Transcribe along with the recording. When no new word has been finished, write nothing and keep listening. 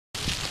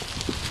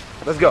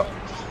Let's go.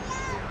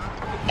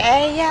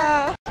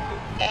 AYO.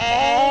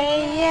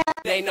 AYO.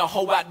 There ain't no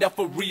hoe out there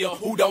for real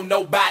who don't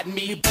know about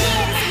me.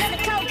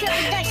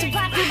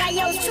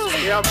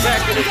 Yeah, I'm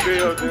back in the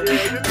building.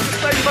 Yeah, you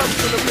niggas say something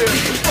in the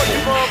building. You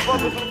fucking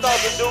motherfuckers who thought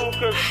the dude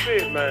couldn't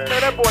spit, man.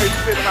 Man, that boy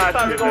spit hot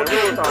shit, man.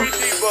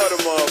 GuiasyButta,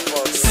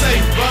 motherfucker.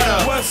 Say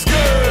butter, what's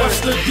good? What's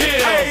the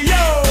deal? Hey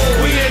yo,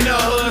 we in the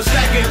hood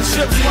stacking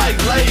chips like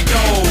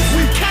Legos.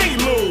 We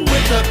can't lose.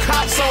 With the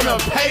cops on the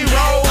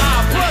payroll,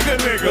 I'll plug a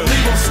nigga.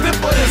 Leave them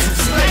stiffer than some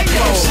snake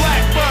rolls.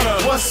 Slack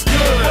butter, what's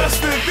good? What's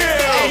the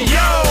deal? Hey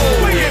yo,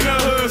 we in the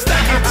hood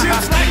stacking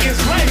chips like it's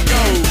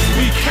Legos.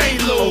 We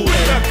can't lose.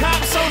 With the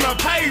cops on the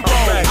payroll,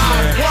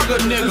 I'll plug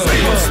a nigga.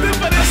 Leave them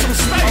stiffer than some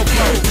snake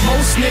rolls.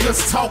 Most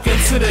niggas talking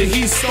to the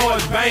he start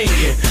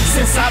banging.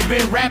 Since I've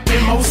been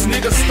rapping, most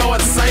niggas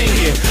start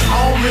singing.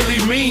 I don't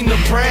really mean to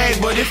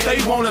brag, but if they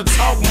wanna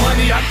talk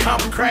money, I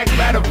come crack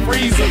by the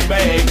freezer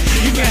bag.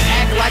 You can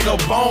act like a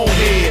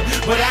bonehead,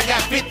 but I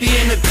got 50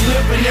 in the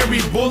clip and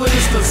every bullet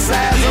is the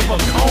size of a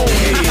cone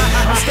head.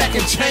 I'm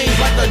stacking change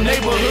like a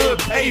neighborhood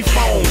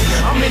payphone.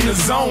 I'm in the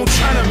zone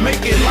trying to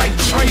make it like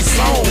Trey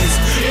Songz.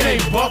 It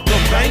ain't Buck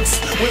or Banks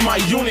when my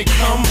unit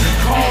come.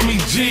 Call me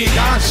Jig,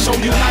 I'll show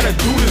you how to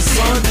do this,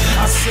 son.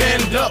 I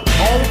stand up,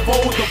 on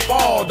fold the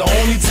fall. The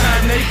only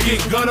time they get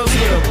gutters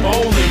with a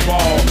bowling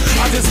ball.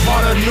 I just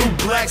bought a new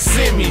black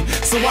semi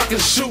so I can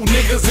shoot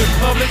niggas in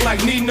public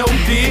like Nino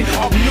did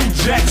off New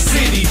Jack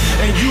City.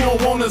 And you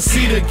don't wanna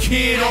see the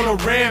kid on a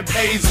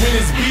rampage when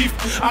it's beef.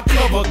 I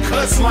cover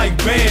cuts like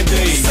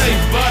Band-Aids. Say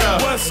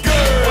butter, what's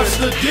good? What's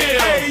the deal?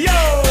 Hey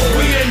yo,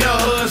 we in the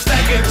hood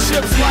stacking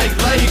chips like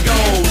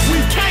Legos. We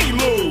can't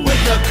lose.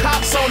 With the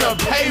cops on the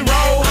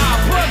payroll, I'll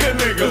plug a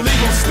nigga.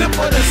 Leave them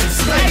stiffer than some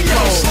snake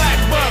rolls. Slack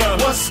butter,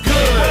 what's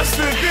good? What's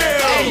the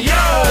deal? Hey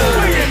yo,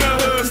 we in the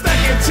hood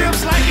stacking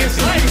chips like it's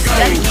Legos.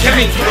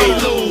 Can't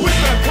lose. With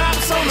the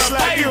cops on the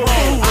payroll,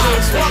 I'll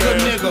plug a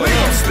nigga.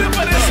 Leave them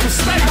stiffer than some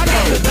snake rolls. I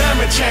got the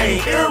diamond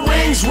chain,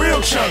 earrings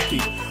real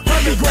chunky.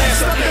 100 grand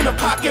stuck in the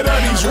pocket of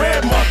these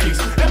red monkeys.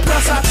 And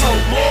plus I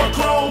told more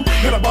chrome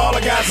than a ball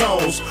of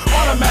gazons.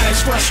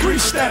 Automatics for street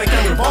static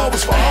and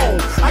revolvers for home.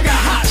 I got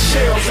hot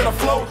shells that'll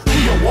float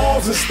through your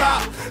walls and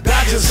stop.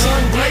 I just sun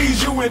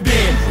glaze you and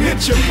then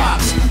hit your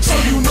pops. So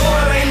you know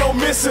it ain't no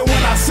missing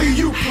when I see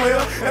you,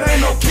 player. It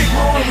ain't no kick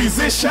on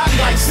resist shot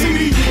like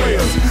CD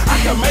players. I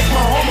can make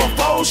my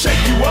homophobe shake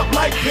you up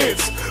like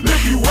pits.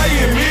 Lift you way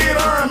in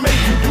mid-arm,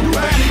 make you do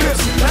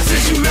backflips. That's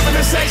if you living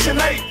in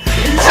Section 8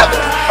 and you try to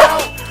hide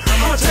out.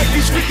 I'ma take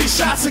these 50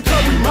 shots and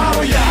come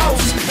remodel your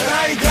house. And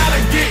I ain't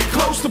gotta get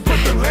close to put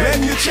the lead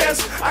in your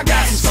chest. I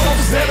got some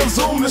soldiers that'll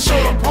zoom to show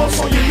the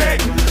pulse on your neck.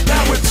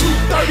 Now with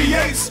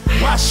 238s,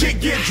 why shit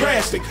get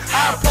drastic?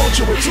 I approach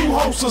it with 2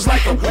 holsters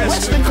like a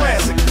Western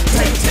classic.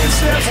 Take 10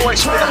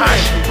 steps, turn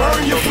right,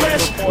 burn your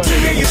flesh.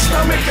 10 in your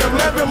stomach,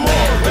 11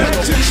 more,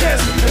 left your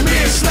chest. And me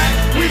and Slack,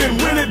 we done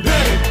really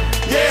done it.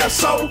 Yeah,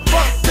 so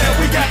fuck that,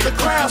 we got the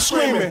crowd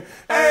screaming.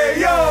 Hey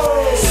yo,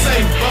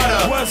 say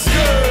butter, what's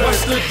good?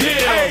 What's the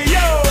deal? Hey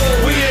yo,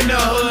 we in the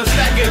hood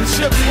stacking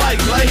chips like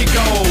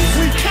Legos.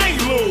 We can't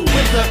lose.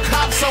 With the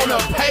cops on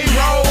the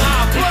payroll,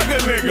 I'll plug a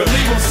nigga.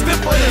 Leave them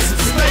stiffer than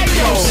some snake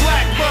rolls.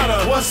 Slack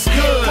butter, what's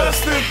good?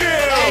 What's the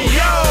deal? Hey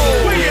yo,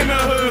 we in the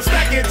hood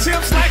stacking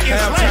chips like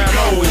it's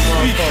Legos.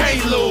 We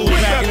can't lose.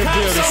 With the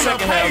cops on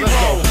the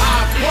payroll,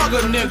 I'll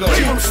plug a nigga.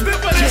 Leave them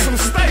stiffer than some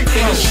snake rolls.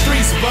 In the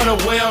streets, butter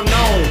well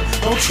known.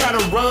 Don't try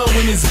to run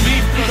when it's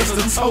beef, cause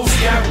the toast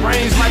got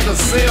range like a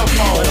cell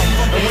phone.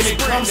 And when it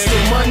comes to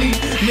money,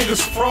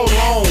 niggas fro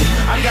long.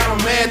 I got a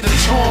mad the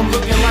charm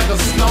looking like a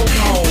snow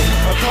cone.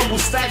 A couple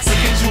stacks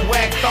will get you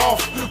whacked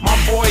off. My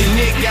boy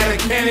Nick got a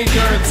cannon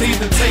guaranteed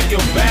to take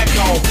your back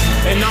off.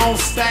 And on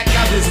stack,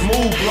 I just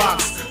move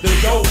blocks. The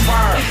dope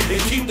fire,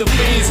 and keep the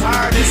fiends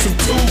higher than some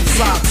tube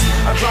socks.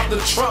 I drop the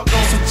truck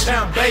on some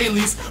Champ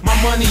Baileys. My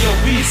money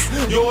obese,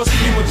 yours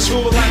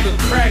premature like a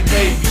crack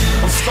baby.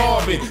 I'm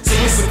starving, so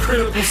it's a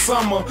critical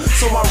summer.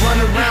 So I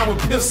run around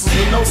with pistols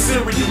with no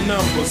serial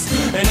numbers.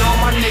 And all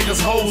my niggas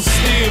hold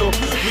still.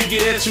 We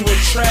get at you in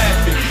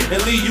traffic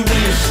and leave you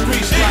in the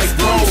streets like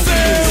gold.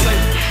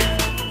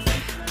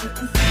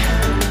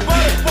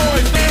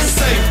 Buttaboyz,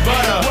 say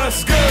butter,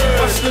 what's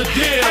good? What's the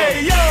deal?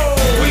 Hey yo,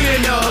 we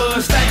in the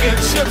hood stacking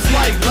chips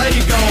like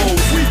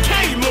Legos. We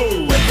can't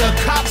lose. With the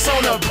cops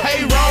on the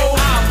payroll,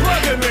 I'll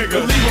plug a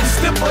nigga. Leave them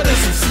stiffer than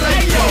some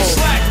snake rolls.